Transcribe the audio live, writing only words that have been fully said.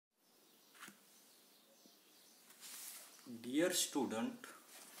Dear student,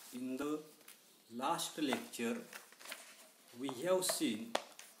 in the last lecture we have seen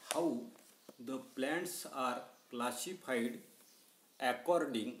how the plants are classified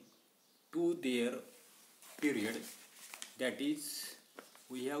according to their period. That is,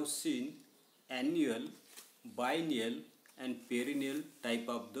 we have seen annual, biennial and perennial type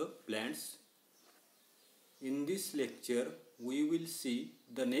of the plants. In this lecture we will see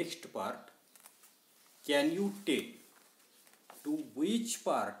the next part. Can you tell to which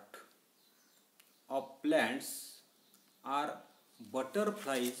part of plants are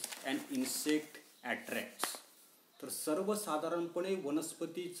butterflies and insect attracts? तर सर्वसाधारणपणे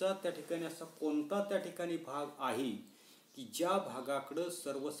वनस्पतीचा त्या ठिकाणी असा कोणता त्या ठिकाणी भाग आहे की ज्या भागाकडे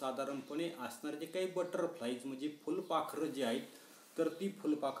सर्वसाधारणपणे असणारे जे काही बटरफ्लाईज म्हणजे फुलपाखरं जे आहेत तर ती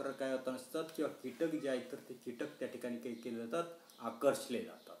फुलपाखरं काय होत असतात किंवा कीटक जे आहेत तर ते कीटक त्या ठिकाणी काय केले जातात, आकर्षले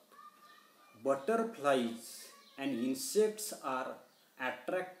जातात. Butterflies and insects are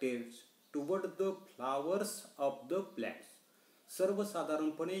attracted toward the flowers of the plants.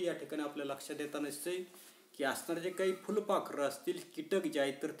 सर्वसाधारणपणे या ठिकाणी आपल्या लक्षात येताना दिसते की असणारे जे काही फुलपाखरं असतील, कीटक जे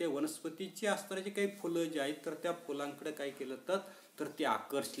आहेत तर ते वनस्पतीची असणारे जे काही फुलं जे आहेत तर त्या फुलांकडे काय केलं जातात तर ते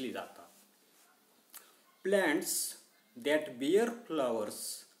आकर्षले जातात. Plants that bear flowers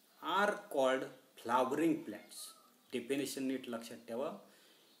are called flowering plants. Definition नीट लक्षात ठेवा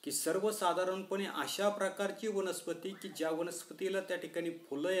की सर्वसाधारणपणे अशा प्रकारची वनस्पती की ज्या वनस्पतीला त्या ठिकाणी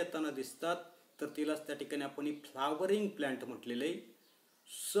फुलं येताना दिसतात तर तिलाच त्या ठिकाणी आपण फ्लावरिंग प्लांट म्हटलेले आहे,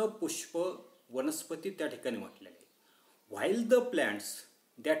 सपुष्प वनस्पती त्या ठिकाणी म्हटलेले आहे. While the plants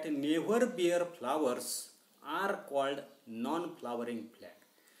that never beer flowers R called non flowering plant.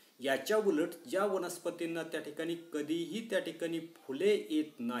 याच्या उलट ज्या वनस्पतींना त्या ठिकाणी कधीही त्या ठिकाणी फुले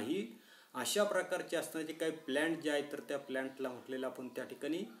येत नाही अशा प्रकारचे असणारे जे काही प्लांट जे आहेत तर त्या प्लांटला म्हटलेलं आपण त्या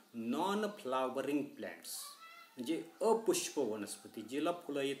ठिकाणी नॉन फ्लावरिंग प्लांट्स म्हणजे अपुष्प वनस्पती. जिला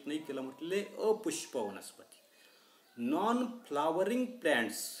फुलं येत नाही तिला म्हटलेले अपुष्प वनस्पती. Non flowering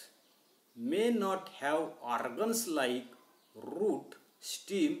plants may not have organs like route,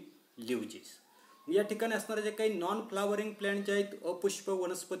 steam, लिव्जेस. या ठिकाणी असणारे जे काही नॉन फ्लावरिंग प्लांट जे आहेत, अपुष्प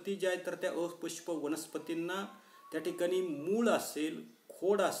वनस्पती जे आहेत तर त्या अपुष्प वनस्पतींना त्या ठिकाणी मूळ असेल,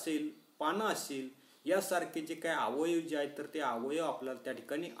 खोड असेल, पानं असेल यासारखे जे काही अवयव जे आहेत तर ते अवयव आपल्याला त्या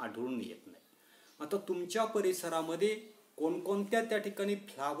ठिकाणी आढळून येत नाही. आता तुमच्या परिसरामध्ये कोणकोणत्या त्या ठिकाणी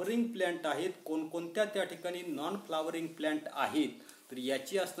फ्लावरिंग प्लांट आहेत, कोणकोणत्या त्या ठिकाणी नॉन फ्लावरिंग प्लांट आहेत तर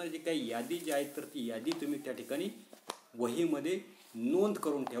याची असणारी जी काही यादी जी आहे तर ती यादी तुम्ही त्या ठिकाणी वहीमध्ये नोंद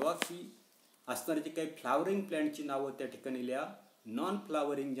करून ठेवा की असणारे जे काही फ्लावरिंग प्लांटची नावं त्या ठिकाणी लिहा. नॉन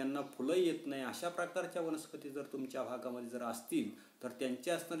फ्लावरिंग ज्यांना फुलं येत नाही अशा प्रकारच्या वनस्पती जर तुमच्या भागामध्ये जर असतील तर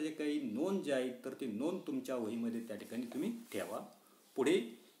त्यांचे असणारे जे काही नोंद जे आहेत तर ती नोंद तुमच्या वहीमध्ये त्या ठिकाणी तुम्ही ठेवा. पुढे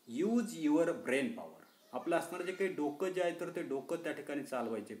यूज युअर ब्रेन पॉवर. आपलं असणारं जे काही डोकं जे आहे तर ते डोकं त्या ठिकाणी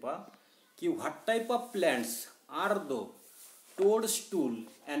चालवायचे. पहा की what type of plants R though टोडस्टूल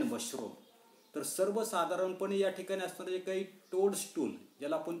and mushroom. तर सर्वसाधारणपणे या ठिकाणी असणारे जे काही टोडस्टूल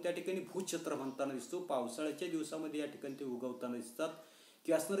ज्याला आपण त्या ठिकाणी भूछत्र म्हणताना दिसतो, पावसाळ्याच्या दिवसामध्ये या ठिकाणी ते उगवताना दिसतात.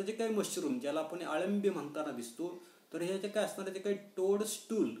 की असणारे जे काही मशरूम ज्याला आपण अळंबी म्हणताना दिसतो तर हे जे काही असणारे जे काही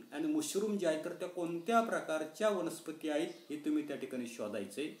टोडस्टूल आणि मशरूम जे आहेत तर त्या कोणत्या प्रकारच्या वनस्पती आहेत हे तुम्ही त्या ठिकाणी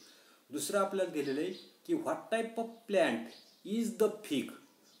शोधायचे. दुसरं आपल्याला दिलेलं आहे की what type of plant is the fig.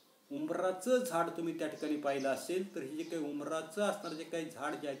 उंबराचं झाड तुम्ही त्या ठिकाणी पाहिलं असेल तर हे जे काही उंबराचं असणारं जे काही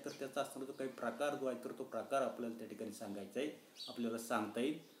झाड जे आहे तर त्याचा असणारा जो काही प्रकार जो आहे तर तो प्रकार आपल्याला त्या ठिकाणी सांगायचा आहे, आपल्याला सांगता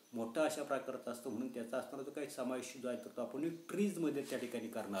येईल. मोठा अशा प्रकारचा असतो म्हणून त्याचा असणारा जो काही समावेश जो आहे तर तो आपण ट्रीजमध्ये त्या ठिकाणी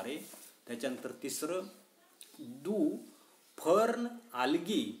करणार आहे. त्याच्यानंतर तिसरं, do fern,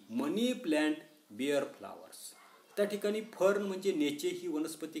 algae, money plant beer flowers. त्या ठिकाणी फर्न म्हणजे नेचे ही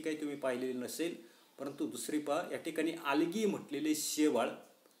वनस्पती काही तुम्ही पाहिलेली नसेल, परंतु दुसरी पहा या ठिकाणी आल्गी म्हटलेले शेवाळ.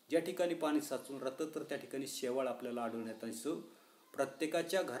 ज्या ठिकाणी पाणी साचून राहतं तर त्या ठिकाणी शेवाळ आपल्याला आढळण्यात दिसतो.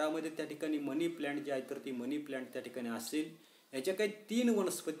 प्रत्येकाच्या घरामध्ये त्या ठिकाणी मनी प्लांट जे आहे तर ती मनी प्लांट त्या ठिकाणी असेल. याच्या काही 3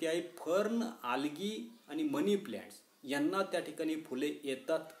 वनस्पती आहेत, फर्न, आल्गी आणि मनी प्लांट्स. यांना त्या ठिकाणी फुले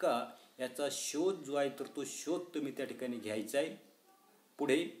येतात का याचा शोध जो आहे तर तो शोध तुम्ही त्या ठिकाणी घ्यायचा आहे.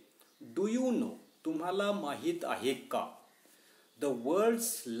 पुढे डू यू नो, तुम्हाला माहीत आहे का, the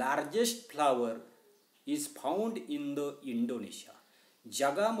world's largest flower is found in the Indonesia.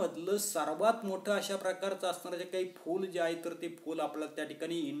 जगामधलं सर्वात मोठं अशा प्रकारचं असणारं जे काही फूल जे आहे तर ते फूल आपल्याला त्या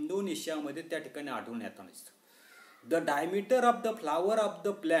ठिकाणी इंडोनेशियामध्ये त्या ठिकाणी आढळून येताना दिसतं. The diameter of the flower of the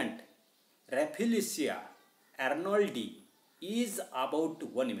plant रॅफिलिसिया अर्नॉल्डी is about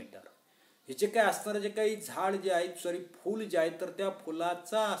 1 metre. हे जे काही असणारं जे काही झाड जे आहे फूल जे आहे तर त्या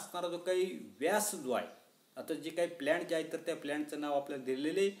फुलाचा असणारा जो काही व्यास जो आहे, आता जे काही प्लांट जे आहे तर त्या प्लांटचं नाव आपल्याला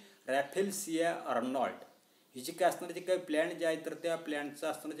दिलेले रॅफिलिसिया अर्नॉल्ड. हे जे काय असणारे जे काही प्लॅन्ट जे आहे तर त्या प्लॅन्टचं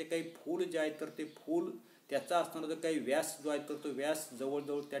असणारं जे काही फूल जे आहे तर ते फूल त्याचा असणारा जो काही व्यास जो आहे तर तो व्यास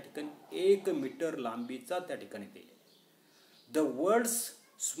जवळजवळ त्या ठिकाणी 1 मीटर लांबीचा त्या ठिकाणी दिले. The world's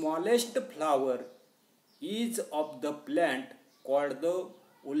smallest flower is of the plant called the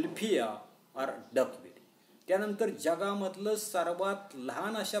उल्फिया or duckweed. त्यानंतर जगामधलं सर्वात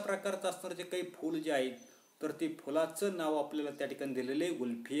लहान अशा प्रकारचं असणारं जे काही फूल जे आहे तर ते फुलाचं नाव आपल्याला त्या ठिकाणी दिलेलं आहे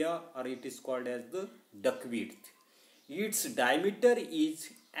उल्फिया or it is called as the duckweed. Its diameter is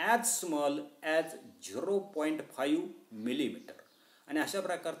as small as 0.5 millimetre. आणि अशा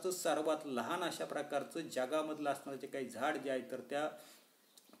प्रकारचं सर्वात लहान अशा प्रकारचं जगामधलं असणारं जे काही झाड जे आहे तर त्या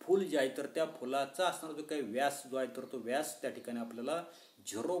फूल जे आहे तर त्या फुलाचा असणारा जो काही व्यास जो आहे तर तो व्यास त्या ठिकाणी आपल्याला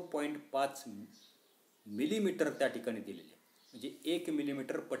 0.5 मिलीमीटर त्या ठिकाणी दिलेले. म्हणजे 1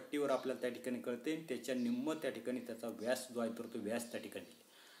 मिलीमीटर पट्टीवर आपल्याला त्या ठिकाणी कळते. त्याच्या निम्म त्या ठिकाणी त्याचा व्यास जो आहे तर तो व्यास त्या ठिकाणी दिले.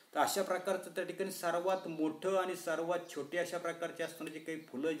 तर अशा प्रकारचं त्या ठिकाणी सर्वात मोठं आणि सर्वात छोटे अशा प्रकारचे असणारे जे काही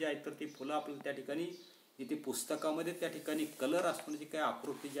फुलं जे आहेत तर ती फुलं आपल्याला त्या ठिकाणी इथे पुस्तकामध्ये त्या ठिकाणी कलर असणारी जी काही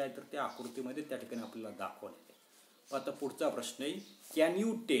आकृती जी आहे तर त्या आकृतीमध्ये त्या ठिकाणी आपल्याला दाखवलेलं आहे. आता पुढचा प्रश्न आहे, कॅन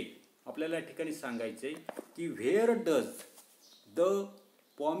यू टेल, आपल्याला या ठिकाणी सांगायचं आहे की व्हेअर डज द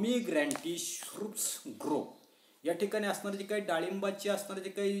पॉमिग्रॅनेट श्रूट्स ग्रो. या ठिकाणी असणारे जे काही डाळिंबाची असणारे जे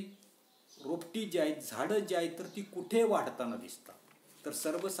काही रोपटी जी आहेत झाडं जी आहेत तर ती कुठे वाढताना दिसतात. तर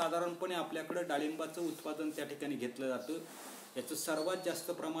सर्वसाधारणपणे आपल्याकडं डाळिंबाचं उत्पादन त्या ठिकाणी घेतलं जातं. याचं सर्वात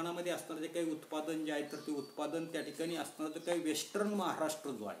जास्त प्रमाणामध्ये असणारं जे काही उत्पादन जे आहे तर ते उत्पादन त्या ठिकाणी असणारं जे काही वेस्टर्न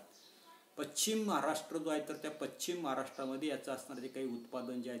महाराष्ट्र जो आहे, पश्चिम महाराष्ट्र जो आहे तर त्या पश्चिम महाराष्ट्रामध्ये याचं असणारं जे काही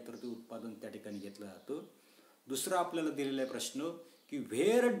उत्पादन जे आहे तर ते उत्पादन त्या ठिकाणी घेतलं जातं. दुसरा आपल्याला दिलेला आहे प्रश्न की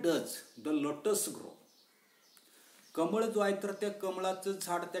where does the lotus grow. कमळ जो आहे तर त्या कमळाचं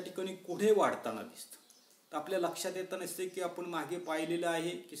झाड त्या ठिकाणी कुठे वाढताना दिसतं. तर आपल्या लक्षात येतं नसते की आपण मागे पाहिलेलं आहे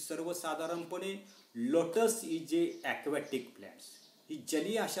की सर्वसाधारणपणे lotus is a aquatic plants. ही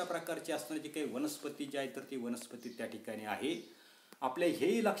जलीय अशा प्रकारची असणारी जी काही वनस्पती जी आहे तर ती वनस्पती त्या ठिकाणी आहे. आपल्या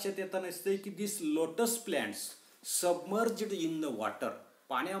हेही लक्षात येतं नसते की दिस lotus plants submerged in the water,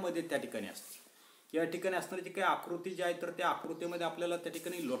 पाण्यामध्ये त्या ठिकाणी असते. या ठिकाणी असणारी जी काही आकृती जी आहे तर त्या आकृतीमध्ये आपल्याला त्या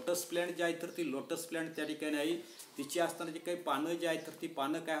ठिकाणी लोटस प्लॅन्ट जे आहे तर ती लोटस प्लॅन्ट त्या ठिकाणी आहे. तिची असणारी जी काही पानं जी आहेत तर ती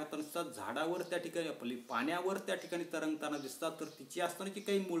पानं काय होत नसतात, झाडावर त्या ठिकाणी आपली पाण्यावर त्या ठिकाणी तरंगताना दिसतात. तर तिची असणारी जी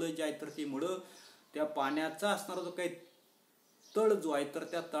काही मुळं जी आहेत तर ती मुळं त्या पाण्याचा असणारा जो काही तळ जो आहे तर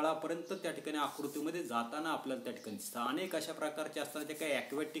त्या तळापर्यंत त्या ठिकाणी आकृतीमध्ये जाताना आपल्याला त्या ठिकाणी दिसतात. अनेक अशा प्रकारचे असणारे जे काही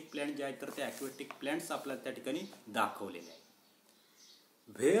ॲक्वॅटिक प्लॅन्ट जे आहेत तर त्या ॲक्वॅटिक प्लॅन्ट्स आपल्याला त्या ठिकाणी दाखवलेले आहे.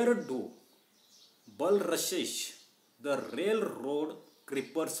 Where do बलरशेश the rail road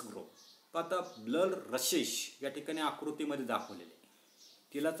creepers grow. आता बलरशेश या ठिकाणी आकृतीमध्ये दाखवलेले आहे.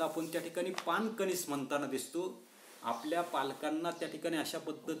 तिलाच आपण त्या ठिकाणी पानकणीस म्हणताना दिसतो. आपल्या पालकांना त्या ठिकाणी अशा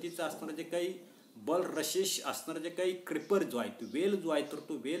पद्धतीचं असणारं जे काही बलरशेश असणारं जे काही क्रिपर जो आहे तो वेल जो आहे तर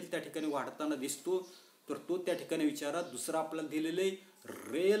तो वेल त्या ठिकाणी वाढताना दिसतो. तर तो त्या ठिकाणी विचारा. दुसरा आपल्याला दिलेलं आहे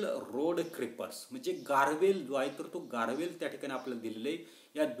रेल रोड क्रिपर्स, म्हणजे गारवेल जो आहे तर तो गारवेल त्या ठिकाणी आपल्याला दिलेलं आहे.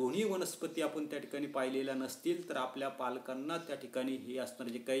 या दोन्ही वनस्पती आपण त्या ठिकाणी पाहिलेल्या नसतील तर आपल्या पालकांना त्या ठिकाणी हे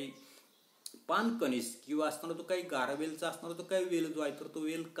असणारं जे काही पानकणीस किंवा असणारा जो काही गारवेलचा असणारा जो काही वेल जो आहे तर तो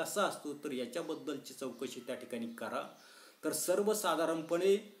वेल कसा असतो तर याच्याबद्दलची चौकशी त्या ठिकाणी करा. तर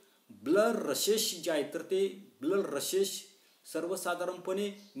सर्वसाधारणपणे बलरशेश जे आहे तर ते बलरशेश सर्वसाधारणपणे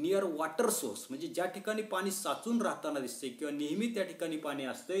नियर वॉटर सोर्स, म्हणजे ज्या ठिकाणी पाणी साचून राहताना दिसते किंवा नेहमी त्या ठिकाणी पाणी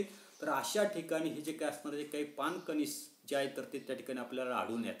असते तर अशा ठिकाणी हे जे काय असणारे जे काही पानकणीस जे आहे तर ते त्या ठिकाणी आपल्याला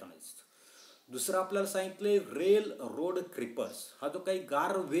आढळून येताना दिसतं. दुसरं आपल्याला सांगितलंय रेल रोड क्रिपर्स. हा जो काही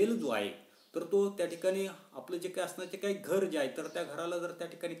गारवेल जो आहे तर तो त्या ठिकाणी आपलं जे काही असणार जे काही घर जे आहे तर त्या घराला जर त्या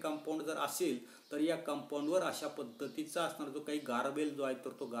ठिकाणी कंपाऊंड जर असेल तर या कंपाऊंडवर अशा पद्धतीचा असणार जो काही गारवेल जो आहे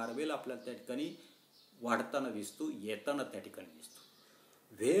तर तो गारवेल आपल्याला त्या ठिकाणी वाढताना दिसतो, येताना त्या ठिकाणी दिसतो.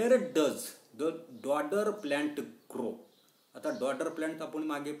 Where does the डॉडर plant grow. आता डॉडर प्लॅन्ट आपण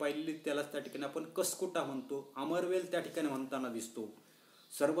मागे पाहिलेली त्यालाच त्या ठिकाणी आपण कसकुटा म्हणतो. अमरवेल त्या ठिकाणी म्हणताना दिसतो.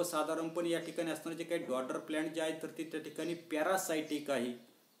 सर्वसाधारणपणे या ठिकाणी असणारे जे काही डॉडर प्लॅन्ट जे आहे तर ते त्या ठिकाणी पॅरासायटिक आहे,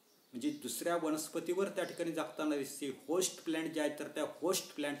 म्हणजे दुसऱ्या वनस्पतीवर त्या ठिकाणी जगताना दिसते. होस्ट प्लॅन्ट जे आहे तर त्या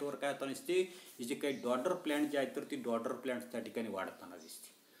होस्ट प्लॅन्टवर काय होताना दिसते, ही जे काही डॉडर प्लॅन्ट जे आहे तर ती डॉडर प्लॅन्ट त्या ठिकाणी वाढताना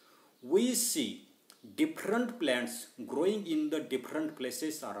दिसते. We C different plants growing in the different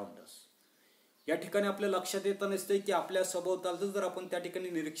places around us. या ठिकाणी आपल्या लक्षात येतं नसते की आपल्या सभोवतालचं जर आपण त्या ठिकाणी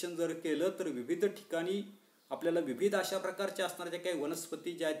निरीक्षण जर केलं तर विविध ठिकाणी आपल्याला विविध अशा प्रकारच्या असणाऱ्या ज्या काही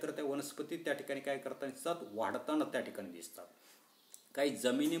वनस्पती ज्या आहेत तर त्या वनस्पती त्या ठिकाणी काय करताना दिसतात, वाढताना त्या ठिकाणी दिसतात. काही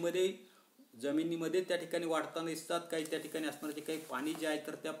जमिनीमध्ये त्या ठिकाणी वाढताना दिसतात. काही त्या ठिकाणी असणारे जे काही पाणी जे आहे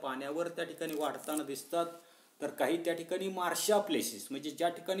तर त्या पाण्यावर त्या ठिकाणी वाढताना दिसतात. तर काही त्या ठिकाणी मार्शा प्लेसेस म्हणजे ज्या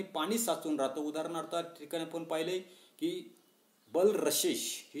ठिकाणी पाणी साचून राहतं. उदाहरणार्थ त्या ठिकाणी आपण पाहिले की बलरशेष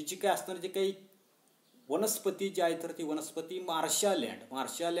ही जी काय असणार जे काही वनस्पती जी आहे तर ती वनस्पती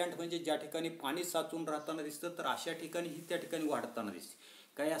मार्शालँड म्हणजे ज्या ठिकाणी पाणी साचून राहताना दिसतं तर अशा ठिकाणी ही त्या ठिकाणी वाढताना दिसते.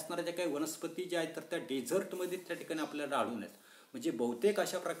 काही असणाऱ्या ज्या काही वनस्पती ज्या आहेत तर त्या डेझर्टमध्ये त्या ठिकाणी आपल्याला आढळून येतात. म्हणजे बहुतेक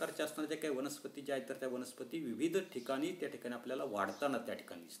अशा प्रकारच्या असणाऱ्या ज्या काही वनस्पती ज्या आहेत तर त्या वनस्पती विविध ठिकाणी त्या ठिकाणी आपल्याला वाढताना त्या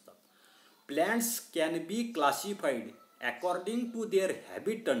ठिकाणी दिसतात. Plants can be classified according to their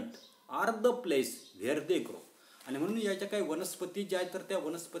हॅबिटंट R the place where they grow. आणि म्हणून या ज्या काही वनस्पती ज्या आहेत तर त्या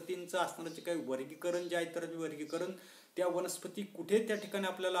वनस्पतींचं असणारं जे काही वर्गीकरण जे आहे तर वर्गीकरण त्या वनस्पती कुठे त्या ठिकाणी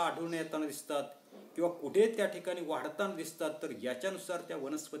आपल्याला आढळून येताना दिसतात किंवा कुठे त्या ठिकाणी वाढताना दिसतात तर याच्यानुसार त्या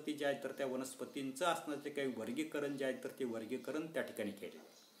वनस्पती ज्या आहेत तर त्या वनस्पतींचं असणारं जे काही वर्गीकरण जे आहे तर ते वर्गीकरण त्या ठिकाणी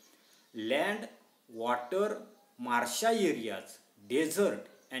केले. Land, water, मार्शा areas,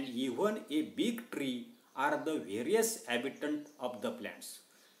 dessert and even a big tree R the various हॅबिटंट of the plants.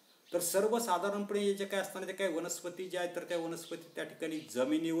 तर सर्वसाधारणपणे हे जे काय असताना जे काही वनस्पती ज्या आहेत तर त्या वनस्पती त्या ठिकाणी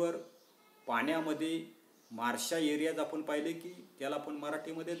जमिनीवर, पाण्यामध्ये, मार्शा एरियाज आपण पाहिले की त्याला आपण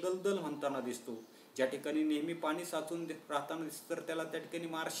मराठीमध्ये दलदल म्हणताना दिसतो. ज्या ठिकाणी नेहमी पाणी साचून राहताना दिसतं तर त्याला त्या ठिकाणी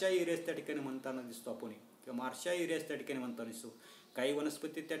मार्शा एरियाज त्या ठिकाणी म्हणताना दिसतो आपण किंवा मार्शा एरियाज त्या ठिकाणी म्हणताना दिसतो. काही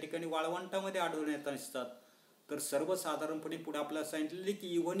वनस्पती त्या ठिकाणी वाळवंटामध्ये आढळून येताना दिसतात. तर सर्वसाधारणपणे पुढे आपल्याला सांगितलेले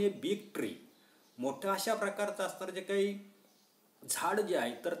की इव्हन ए बिग ट्री मोठं अशा प्रकारचं असणारं जे काही झाड जे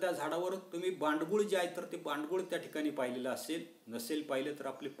आहे तर त्या झाडावर तुम्ही बांडगुळ जे आहे तर ते बांडगुळ त्या ठिकाणी पाहिलेलं असेल. नसेल पाहिलं तर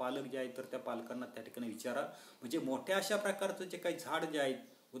आपले पालक जे आहेत तर त्या पालकांना त्या ठिकाणी विचारा. म्हणजे मोठ्या अशा प्रकारचं जे काही झाड जे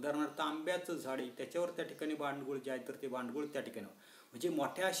आहेत उदाहरणार्थ आंब्याचं झाड आहे त्याच्यावर त्या ठिकाणी बांडगुळ जे आहे तर ते बांडगुळ त्या ठिकाणी म्हणजे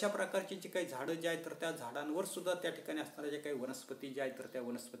मोठ्या अशा प्रकारची जी काही झाडं जे आहेत तर त्या झाडांवर सुद्धा त्या ठिकाणी असणाऱ्या ज्या काही वनस्पती ज्या आहेत तर त्या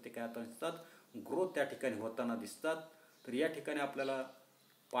वनस्पती काय आता दिसतात ग्रोथ त्या ठिकाणी होताना दिसतात. तर या ठिकाणी आपल्याला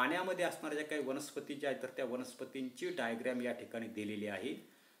पाण्यामध्ये असणाऱ्या ज्या काही वनस्पती ज्या आहेत तर त्या वनस्पतींची डायग्रॅम या ठिकाणी दिलेली आहे.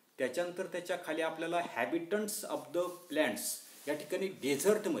 त्याच्यानंतर त्याच्या खाली आपल्याला हॅबिटंट्स ऑफ द प्लॅन्ट्स या ठिकाणी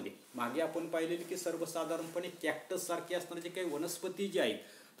डेझर्टमध्ये मागे आपण पाहिलेली की सर्वसाधारणपणे कॅक्टस सारखे असणारे जे काही वनस्पती जे आहेत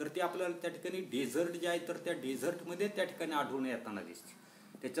तर ते आपल्याला त्या ठिकाणी डेझर्ट जे आहे तर त्या डेझर्टमध्ये त्या ठिकाणी आढळून येताना दिसते.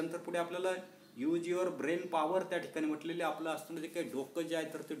 त्याच्यानंतर पुढे आपल्याला यूज युअर ब्रेन पॉवर त्या ठिकाणी म्हटलेले आपलं असणारं जे काही डोकं जे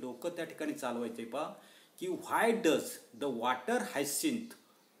आहे तर ते डोकं त्या ठिकाणी चालवायचं आहे. पहा की व्हाय does the water hyacinth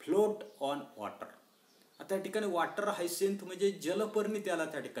float on water. आता या ठिकाणी वॉटर हायसिंथ म्हणजे जलपर्णी त्याला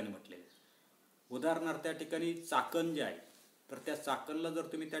त्या ठिकाणी म्हटलेलं. उदाहरणार्थ त्या ठिकाणी चाकण जे आहे तर त्या चाकणला जर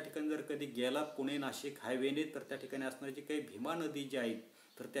तुम्ही त्या ठिकाणी जर कधी गेलात पुणे नाशिक हायवेने तर त्या ठिकाणी असणारी जी काही भीमा नदी जी आहे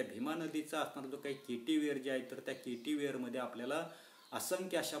तर त्या भीमा नदीचा असणारा जो काही केटीवेअर जे आहे तर त्या केटीवेअरमध्ये आपल्याला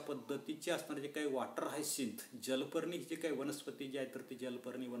असंख्य अशा पद्धतीचे असणारे जे काही वॉटर हायसिंथ जलपर्णी जी काही वनस्पती जी आहे तर ती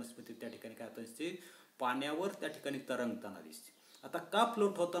जलपर्णी वनस्पती त्या ठिकाणी काय होत असते पाण्यावर त्या ठिकाणी तरंगताना दिसते. आता का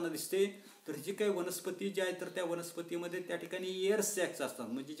फ्लोट होताना दिसते तर जी काही वनस्पती जी आहे तर त्या वनस्पतीमध्ये त्या ठिकाणी एअर सॅक्स असतात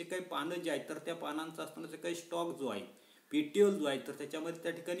म्हणजे जे काही पानं जे आहेत तर त्या पानांचा असताना जे काही स्टॉक जो आहे पेट्योल जो आहे तर त्याच्यामध्ये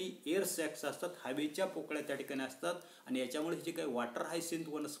त्या ठिकाणी एअर सॅक्स असतात हवेच्या पोकळ्या त्या ठिकाणी असतात आणि याच्यामुळे जी काही वॉटर हायसिंथ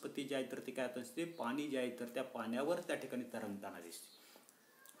वनस्पती जी आहे तर ती काय होत असते पाणी जे आहे तर त्या पाण्यावर त्या ठिकाणी तरंगताना दिसते.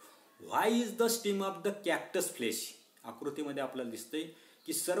 व्हाय is the steam of the cactus flesh आकृतीमध्ये आपल्याला दिसतंय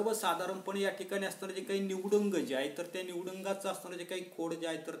की सर्वसाधारणपणे या ठिकाणी असणारे जे काही निवडुंग जे आहे तर त्या निवडुंगाचं असणारं जे काही खोड जे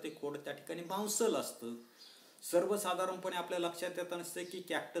आहे तर ते खोड त्या ठिकाणी बांसल असतं. सर्वसाधारणपणे आपल्या लक्षात येताना दिसते की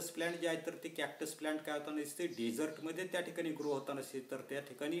कॅक्टस प्लांट जे आहे तर ते कॅक्टस प्लांट काय होताना दिसते डेझर्टमध्ये त्या ठिकाणी ग्रो होताना दिसते. तर त्या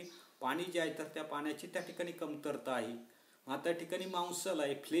ठिकाणी पाणी जे आहे तर त्या पाण्याची त्या ठिकाणी कमतरता आहे. मग त्या ठिकाणी मांसल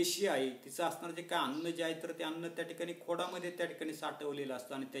आहे फ्लेशी आहे तिचं असणारं जे काय अन्न जे आहे तर ते अन्न त्या ठिकाणी खोडामध्ये त्या ठिकाणी साठवलेलं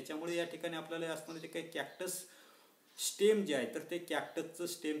असतं आणि त्याच्यामुळे या ठिकाणी आपल्याला असणारं जे काही कॅक्टस स्टेम जे आहे तर ते कॅक्टसचं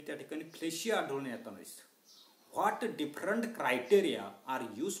स्टेम त्या ठिकाणी फ्लेशी आढळून येताना दिसतं. What different criteria R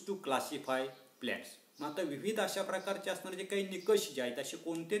use to classify plants. मग आता विविध अशा प्रकारचे असणारे जे काही निकष जे आहेत असे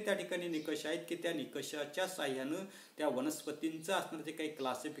कोणते त्या ठिकाणी निकष आहेत की त्या निकषाच्या साह्यानं त्या वनस्पतींचं असणारं जे काही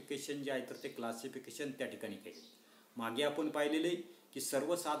क्लासिफिकेशन जे आहे तर ते क्लासिफिकेशन त्या ठिकाणी केले. मागे आपण पाहिलेले की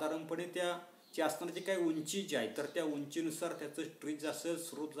सर्वसाधारणपणे त्याची असणारं जे काही उंची जी आहे तर त्या उंचीनुसार त्याचं ट्रीज असेल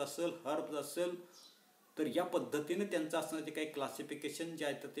स्रूज असेल हर्ब्स असेल तर या पद्धतीने त्यांचं असणारं जे काही क्लासिफिकेशन जे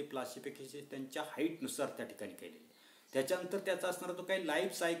आहे तर ते क्लासिफिकेशन त्यांच्या हाईटनुसार त्या ठिकाणी केलेले. त्याच्यानंतर त्याचा असणारा जो काही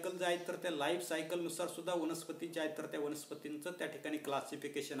लाईफ सायकल जे आहे तर त्या लाईफ सायकलनुसार सुद्धा वनस्पती ज्या आहेत तर त्या वनस्पतींचं त्या ठिकाणी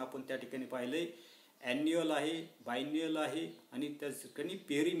क्लासिफिकेशन आपण त्या ठिकाणी पाहिलंय. ॲन्युअल आहे बायन्युअल आहे आणि त्या ठिकाणी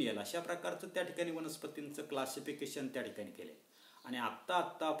पेरिनियल अशा प्रकारचं त्या ठिकाणी वनस्पतींचं क्लासिफिकेशन त्या ठिकाणी केलं. आणि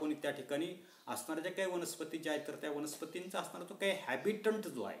आत्ता आपण त्या ठिकाणी असणाऱ्या ज्या काही वनस्पती ज्या आहेत तर त्या वनस्पतींचा असणारा जो काही हॅबिटंट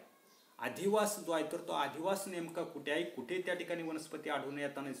जो आहे अधिवास जो आहे तर तो अधिवास नेमका कुठे आहे कुठे त्या ठिकाणी वनस्पती आढळून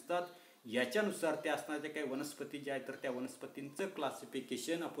येताना दिसतात याच्यानुसार त्या असणाऱ्या ज्या काही वनस्पती ज्या आहेत तर त्या वनस्पतींचं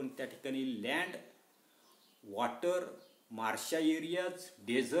क्लासिफिकेशन आपण त्या ठिकाणी लँड वॉटर, मार्शा एरियाज,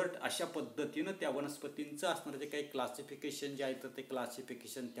 डेझर्ट अशा पद्धतीनं त्या वनस्पतींचं असणारं जे काही क्लासिफिकेशन जे आहे तर ते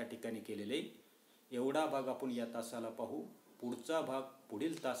क्लासिफिकेशन त्या ठिकाणी केलेलं आहे. एवढा भाग आपण या तासाला पाहू. पुढचा भाग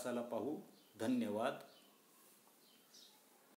पुढील तासाला पाहू. धन्यवाद.